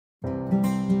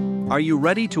Are you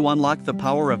ready to unlock the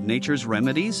power of nature's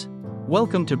remedies?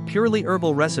 Welcome to Purely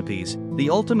Herbal Recipes, the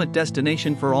ultimate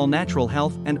destination for all natural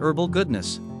health and herbal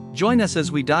goodness. Join us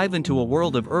as we dive into a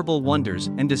world of herbal wonders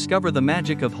and discover the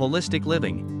magic of holistic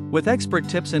living. With expert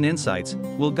tips and insights,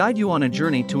 we'll guide you on a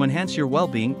journey to enhance your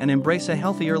well-being and embrace a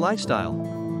healthier lifestyle.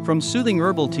 From soothing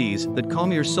herbal teas that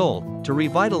calm your soul, to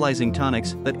revitalizing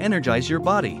tonics that energize your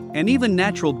body, and even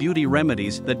natural beauty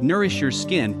remedies that nourish your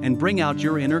skin and bring out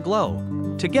your inner glow.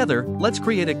 Together, let's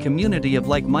create a community of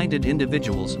like-minded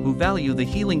individuals who value the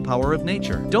healing power of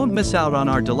nature. Don't miss out on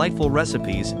our delightful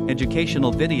recipes,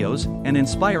 educational videos, and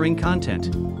inspiring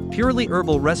content. Purely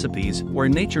Herbal Recipes, where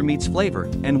nature meets flavor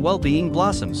and well-being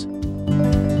blossoms.